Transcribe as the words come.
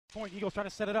Point, Eagles trying to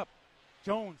set it up.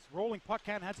 Jones, rolling puck,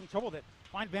 had some trouble with it.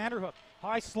 Find Vanderhook,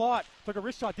 high slot, took a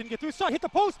wrist shot, didn't get through, shot, hit the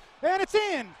post, and it's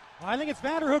in! I think it's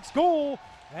Vanderhook's goal,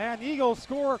 and the Eagles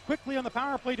score quickly on the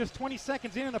power play, just 20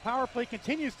 seconds in, and the power play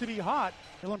continues to be hot.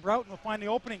 Dylan Broughton will find the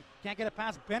opening, can't get it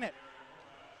past Bennett.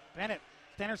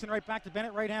 Stennerson right back to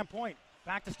Bennett, right-hand point.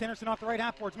 Back to Stennerson off the right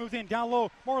half boards, moves in, down low,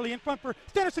 Morley in front for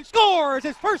Stennerson, scores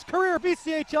his first career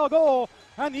BCHL goal,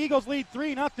 and the Eagles lead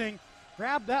 3-0.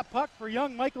 Grabbed that puck for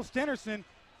young Michael Stennerson,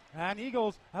 and the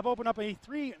Eagles have opened up a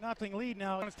 3-0 lead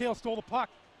now. On his tail, stole the puck.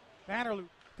 Vanderloot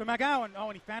to McGowan. Oh,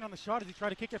 and he found on the shot as he tried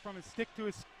to kick it from his stick to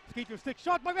his skate to his stick.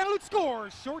 Shot by Vanderloot,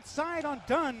 scores! Short side on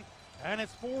Dunn, and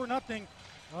it's 4-0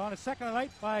 on a second of the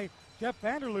night by Jeff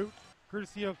Vanderloot,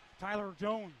 courtesy of Tyler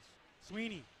Jones.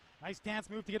 Sweeney, nice dance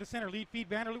move to get to center. Lead feed,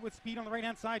 Vanderloot with speed on the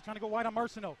right-hand side, trying to go wide on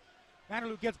Marcineau.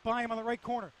 Vanderloot gets by him on the right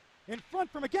corner. In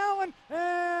front for McGowan,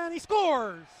 and he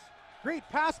scores! Great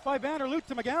pass by Vanderloot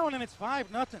to McGowan, and it's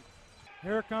 5-0.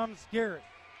 Here comes Garrett.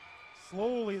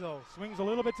 Slowly, though. Swings a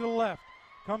little bit to the left.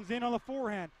 Comes in on the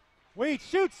forehand. Waits,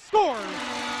 shoots, scores!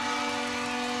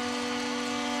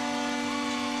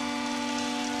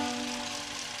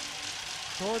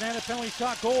 Short-handed penalty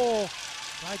shot goal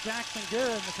by Jackson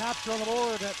Garrett. The capture on the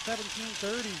board at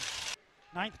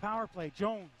 17:30. Ninth power play.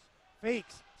 Jones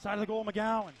fakes. Side of the goal,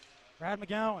 McGowan. Brad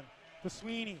McGowan to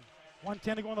Sweeney.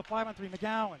 1:10 to go on the 5-on-3.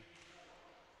 McGowan.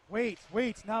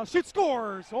 Waits, now shoots,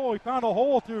 scores! Oh, he found a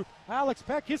hole through Alex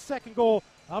Peck, his second goal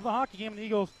of the hockey game. The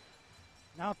Eagles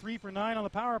now 3 for 9 on the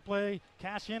power play.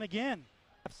 Cash in again.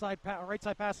 Right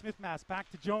side pass, Smith-Mass,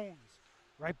 back to Jones.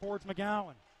 Right boards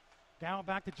McGowan. Down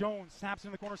back to Jones, snaps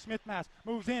in the corner, Smith-Mass,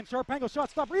 moves in, sharp angle, shot,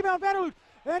 stop, rebound, Vanderloot,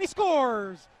 and he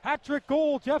scores! Hat-trick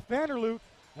goal, Jeff Vanderloot,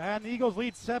 and the Eagles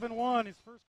lead 7-1. His first